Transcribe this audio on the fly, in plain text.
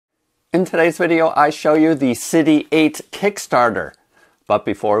In today's video, I show you the City 8 Kickstarter. But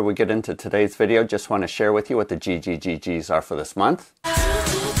before we get into today's video, just want to share with you what the GGGGs are for this month.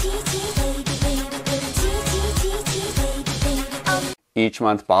 Each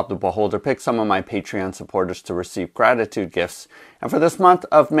month, Bob the Beholder picks some of my Patreon supporters to receive gratitude gifts. And for this month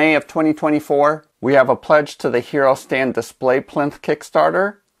of May of 2024, we have a pledge to the Hero Stand Display Plinth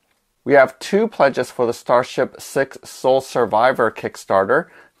Kickstarter. We have 2 pledges for the Starship 6 Soul Survivor Kickstarter,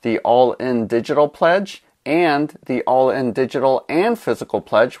 the All-In Digital Pledge, and the All-In Digital and Physical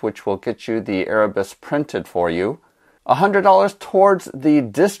Pledge, which will get you the Erebus printed for you. $100 towards the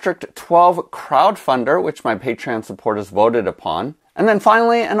District 12 Crowdfunder, which my Patreon supporters voted upon. And then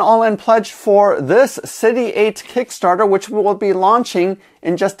finally, an all-in pledge for this City 8 Kickstarter, which will be launching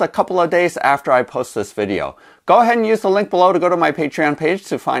in just a couple of days after I post this video. Go ahead and use the link below to go to my Patreon page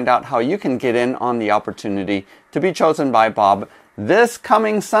to find out how you can get in on the opportunity to be chosen by Bob this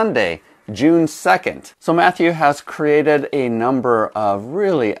coming Sunday, June 2nd. So Matthew has created a number of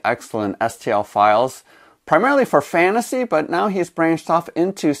really excellent STL files, primarily for fantasy, but now he's branched off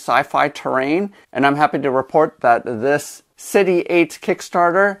into sci-fi terrain, and I'm happy to report that this City 8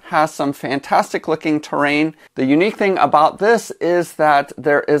 Kickstarter has some fantastic looking terrain. The unique thing about this is that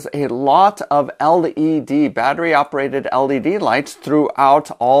there is a lot of LED, battery operated LED lights throughout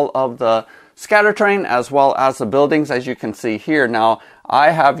all of the scatter terrain as well as the buildings, as you can see here. Now, I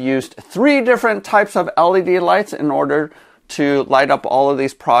have used 3 different types of LED lights in order to light up all of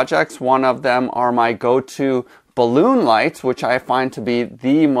these projects. One of them are my go-to balloon lights, which I find to be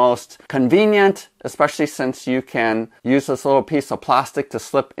the most convenient, especially since you can use this little piece of plastic to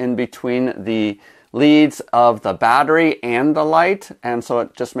slip in between the leads of the battery and the light, and so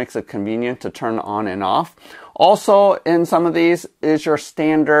it just makes it convenient to turn on and off. Also, in some of these is your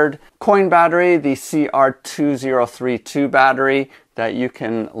standard coin battery, the CR2032 battery that you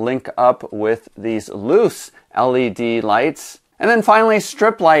can link up with these loose LED lights. And then finally,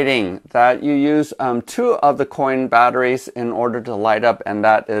 strip lighting, that you use 2 of the coin batteries in order to light up, and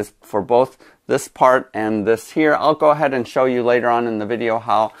that is for both this part and this here. I'll go ahead and show you later on in the video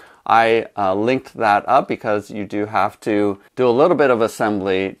how I linked that up, because you do have to do a little bit of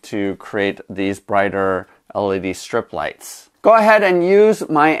assembly to create these brighter LED strip lights. Go ahead and use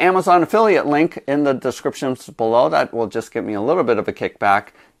my Amazon affiliate link in the descriptions below. That will just give me a little bit of a kickback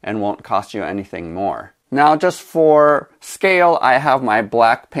and won't cost you anything more. Now, just for scale, I have my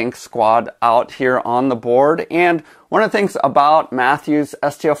Blackpink squad out here on the board. And one of the things about Matthew's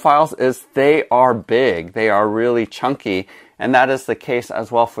STL files is they are big. They are really chunky. And that is the case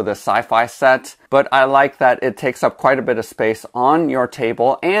as well for the sci-fi set. But I like that it takes up quite a bit of space on your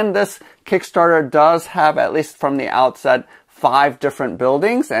table. And this Kickstarter does have, at least from the outset, 5 different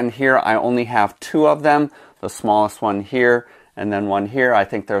buildings. And here I only have 2 of them. The smallest one here, and then one here. I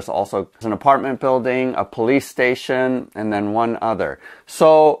think there's also an apartment building, a police station, and then one other.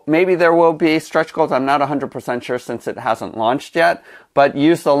 So maybe there will be stretch goals. I'm not 100% sure since it hasn't launched yet, but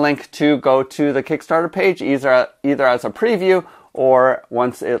use the link to go to the Kickstarter page either as a preview, or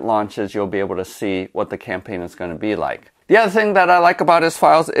once it launches, you'll be able to see what the campaign is going to be like. The other thing that I like about his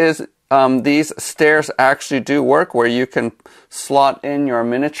files is these stairs actually do work, where you can slot in your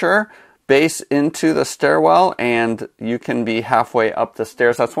miniature base into the stairwell and you can be halfway up the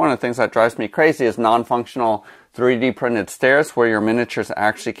stairs. That's one of the things that drives me crazy, is non-functional 3D printed stairs where your miniatures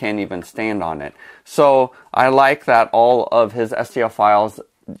actually can't even stand on it. So I like that all of his STL files,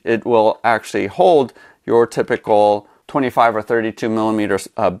 it will actually hold your typical 25 or 32 millimeters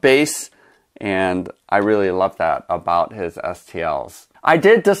base, and I really love that about his STLs. I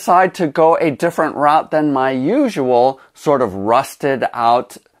did decide to go a different route than my usual sort of rusted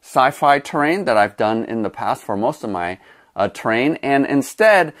out sci-fi terrain that I've done in the past for most of my terrain, and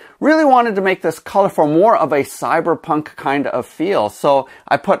instead really wanted to make this colorful, more of a cyberpunk kind of feel. So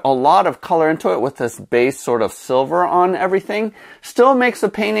I put a lot of color into it with this base sort of silver on everything. Still makes the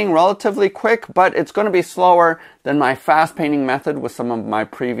painting relatively quick, but it's going to be slower than my fast painting method with some of my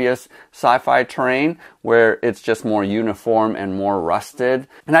previous sci-fi terrain, where it's just more uniform and more rusted.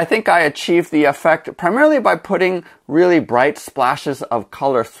 And I think I achieved the effect primarily by putting really bright splashes of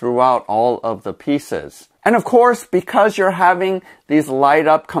color throughout all of the pieces. And of course, because you're having these light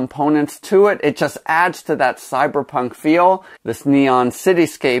up components to it, it just adds to that cyberpunk feel, this neon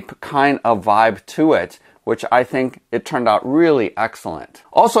cityscape kind of vibe to it, which I think it turned out really excellent.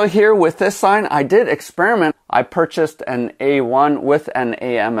 Also here with this sign, I did experiment. I purchased an A1 with an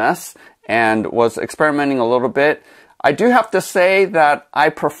AMS and was experimenting a little bit. I do have to say that I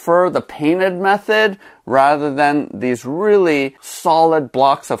prefer the painted method rather than these really solid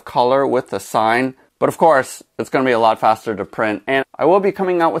blocks of color with the sign But of course, it's going to be a lot faster to print. And I will be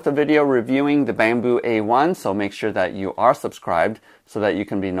coming out with a video reviewing the Bamboo A1, so make sure that you are subscribed so that you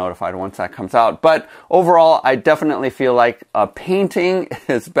can be notified once that comes out. But overall, I definitely feel like a painting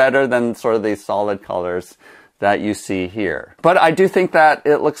is better than sort of these solid colors that you see here. But I do think that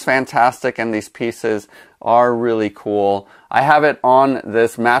it looks fantastic and these pieces are really cool. I have it on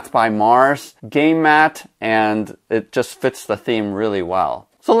this Mats by Mars game mat and it just fits the theme really well.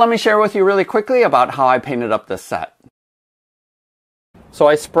 So let me share with you really quickly about how I painted up this set. So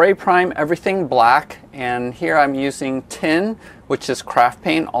I spray prime everything black, and here I'm using tin, which is craft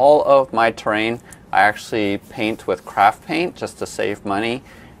paint. All of my terrain I actually paint with craft paint just to save money.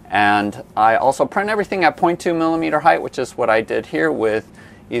 And I also print everything at 0.2 millimeter height, which is what I did here with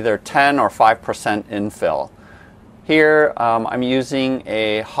either 10 or 5% infill. Here I'm using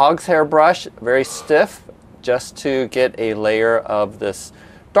a hog's hair brush, very stiff, just to get a layer of this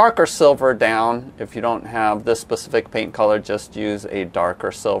darker silver down. If you don't have this specific paint color, just use a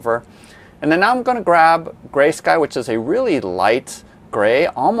darker silver. And then now I'm going to grab Gray Sky, which is a really light gray,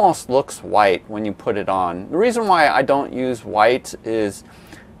 almost looks white when you put it on. The reason why I don't use white is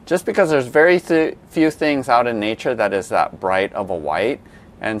just because there's very few things out in nature that is that bright of a white.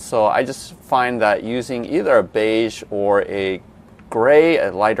 And so I just find that using either a beige or a gray,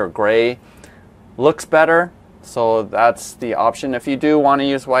 a lighter gray, looks better. So that's the option. If you do want to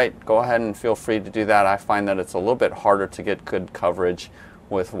use white, go ahead and feel free to do that. I find that it's a little bit harder to get good coverage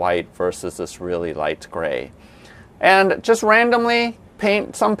with white versus this really light gray. And just randomly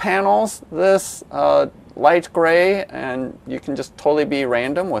paint some panels this light gray, and you can just totally be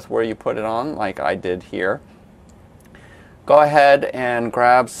random with where you put it on, like I did here. Go ahead and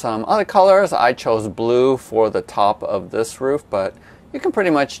grab some other colors. I chose blue for the top of this roof, but you can pretty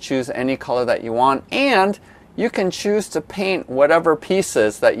much choose any color that you want, and you can choose to paint whatever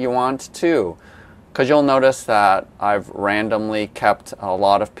pieces that you want to, because you'll notice that I've randomly kept a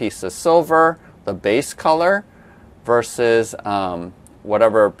lot of pieces silver, the base color, versus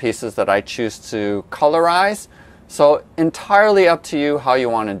whatever pieces that I choose to colorize. So entirely up to you how you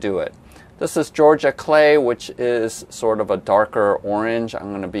want to do it. This is Georgia Clay, which is sort of a darker orange. I'm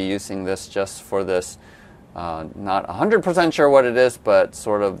going to be using this just for this, not 100% sure what it is, but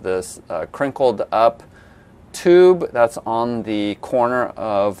sort of this crinkled up tube that's on the corner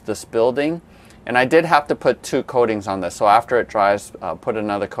of this building. And I did have to put 2 coatings on this, so after it dries, put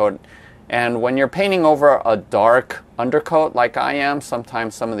another coat. And when you're painting over a dark undercoat like I am,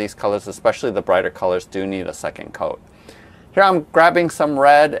 sometimes some of these colors, especially the brighter colors, do need a second coat. Here I'm grabbing some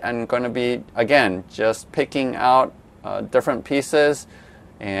red and going to be, again, just picking out different pieces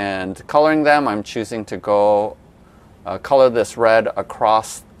and coloring them. I'm choosing to go color this red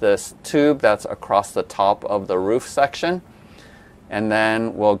across this tube that's across the top of the roof section. And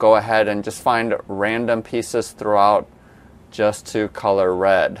then we'll go ahead and just find random pieces throughout just to color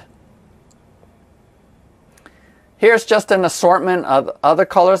red. Here's just an assortment of other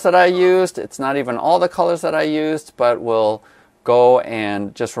colors that I used. It's not even all the colors that I used, but we'll go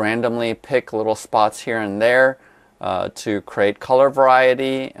and just randomly pick little spots here and there to create color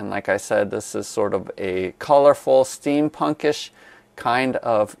variety. And like I said, this is sort of a colorful, steampunkish kind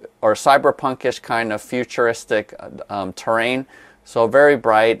of, or cyberpunkish kind of futuristic terrain. So very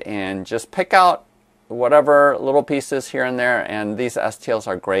bright, and just pick out whatever little pieces here and there, and these STLs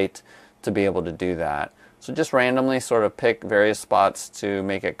are great to be able to do that. So just randomly sort of pick various spots to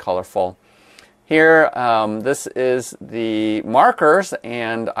make it colorful. Here, this is the markers,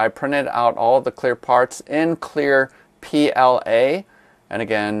 and I printed out all the clear parts in clear PLA. And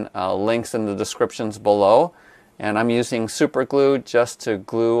again, links in the descriptions below. And I'm using super glue just to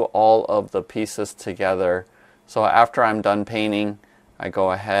glue all of the pieces together. So after I'm done painting, I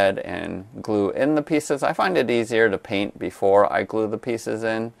go ahead and glue in the pieces. I find it easier to paint before I glue the pieces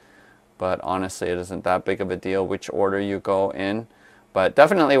in, but honestly it isn't that big of a deal which order you go in. But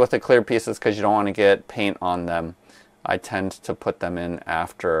definitely with the clear pieces, because you don't want to get paint on them, I tend to put them in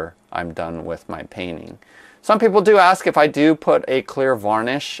after I'm done with my painting. Some people do ask if I do put a clear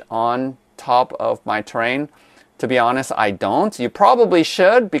varnish on top of my terrain. To be honest, I don't. You probably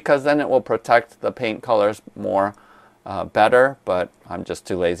should, because then it will protect the paint colors more better, but I'm just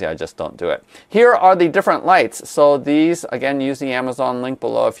too lazy. I just don't do it. Here are the different lights. So these, again, use the Amazon link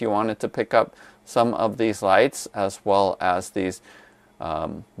below if you wanted to pick up some of these lights, as well as these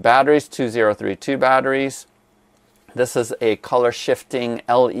batteries, 2032 batteries. This is a color shifting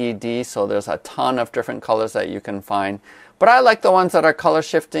LED, so there's a ton of different colors that you can find. But I like the ones that are color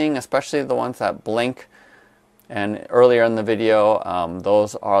shifting, especially the ones that blink. And earlier in the video,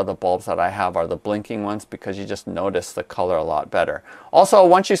 those are the bulbs that I have, are the blinking ones, because you just notice the color a lot better. Also,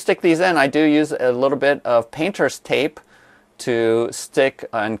 once you stick these in, I do use a little bit of painter's tape to stick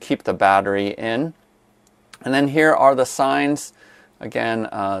and keep the battery in. And then here are the signs. Again,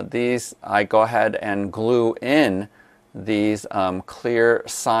 these I go ahead and glue in these clear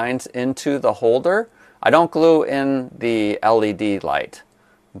signs into the holder. I don't glue in the LED light,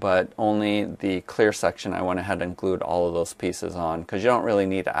 but only the clear section. I went ahead and glued all of those pieces on because you don't really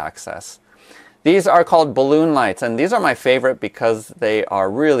need access. These are called balloon lights, and these are my favorite because they are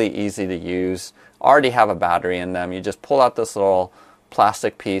really easy to use. Already have a battery in them. You just pull out this little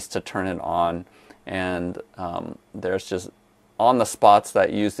plastic piece to turn it on, and there's just on the spots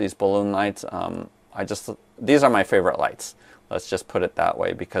that use these balloon lights, these are my favorite lights. Let's just put it that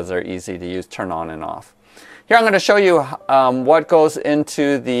way because they're easy to use, turn on and off. Here I'm going to show you what goes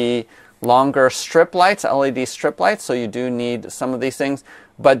into the longer strip lights, LED strip lights. So you do need some of these things,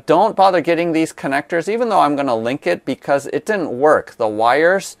 but don't bother getting these connectors, even though I'm going to link it, because it didn't work. The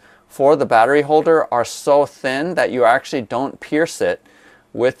wires for the battery holder are so thin that you actually don't pierce it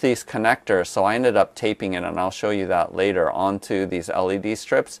with these connectors. So I ended up taping it, and I'll show you that later, onto these LED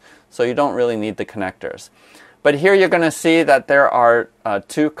strips. So you don't really need the connectors. But here you're going to see that there are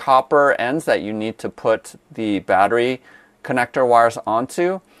two copper ends that you need to put the battery connector wires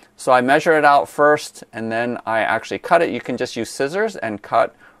onto. So I measure it out first, and then I actually cut it. You can just use scissors and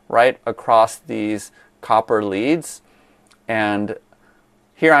cut right across these copper leads. And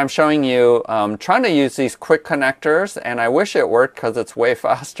here I'm showing you trying to use these quick connectors, and I wish it worked because it's way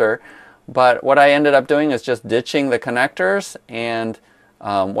faster. But what I ended up doing is just ditching the connectors, and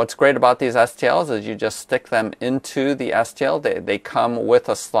what's great about these STLs is you just stick them into the STL. They come with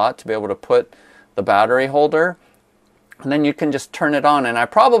a slot to be able to put the battery holder, and then you can just turn it on. And I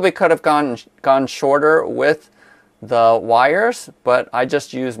probably could have gone shorter with the wires, but I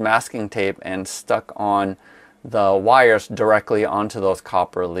just used masking tape and stuck on the wires directly onto those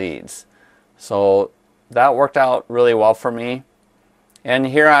copper leads. So that worked out really well for me. And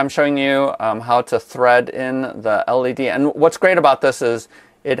here I'm showing you how to thread in the LED. And what's great about this is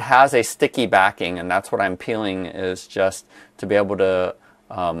it has a sticky backing, and that's what I'm peeling, is just to be able to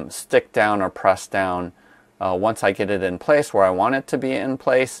stick down or press down. Once I get it in place where I want it to be in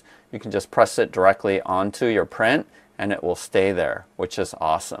place, you can just press it directly onto your print and it will stay there, which is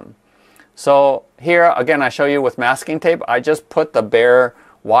awesome. So here again I show you with masking tape. I just put the bare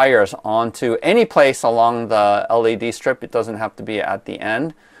wires onto any place along the LED strip. It doesn't have to be at the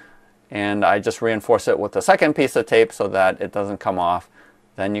end. And I just reinforce it with a second piece of tape so that it doesn't come off.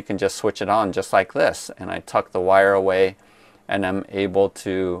 Then you can just switch it on just like this. And I tuck the wire away, and I'm able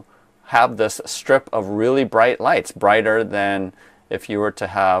to have this strip of really bright lights, brighter than if you were to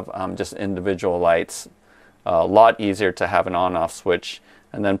have just individual lights. A lot easier to have an on-off switch.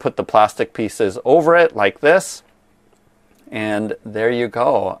 And then put the plastic pieces over it like this. And there you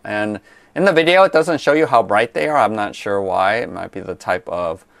go. And in the video, it doesn't show you how bright they are. I'm not sure why. It might be the type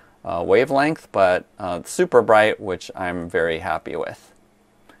of wavelength, but super bright, which I'm very happy with.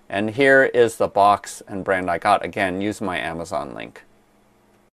 And here is the box and brand I got. Again, use my Amazon link.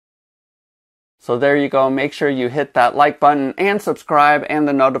 So there you go. Make sure you hit that like button and subscribe and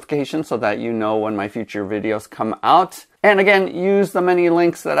the notification so that you know when my future videos come out. And again, use the many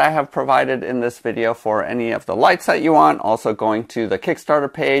links that I have provided in this video for any of the lights that you want. Also going to the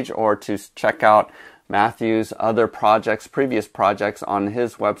Kickstarter page, or to check out Matthew's other projects, previous projects on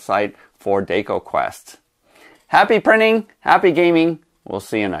his website for DecoQuest. Happy printing, happy gaming. We'll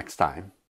see you next time.